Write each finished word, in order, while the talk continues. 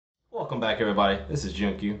Welcome back, everybody. This is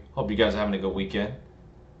Junkiu. Hope you guys are having a good weekend.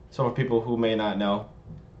 So for people who may not know,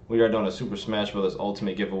 we are doing a Super Smash Bros.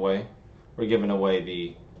 Ultimate giveaway. We're giving away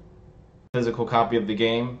the physical copy of the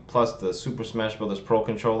game plus the Super Smash Bros. Pro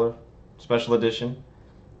Controller Special Edition.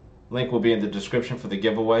 Link will be in the description for the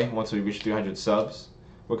giveaway once we reach 300 subs.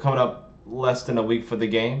 We're coming up less than a week for the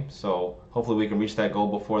game, so hopefully we can reach that goal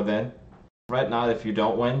before then. Right now, if you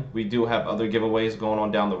don't win, we do have other giveaways going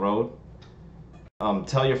on down the road.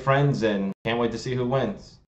 Tell your friends and can't wait to see who wins.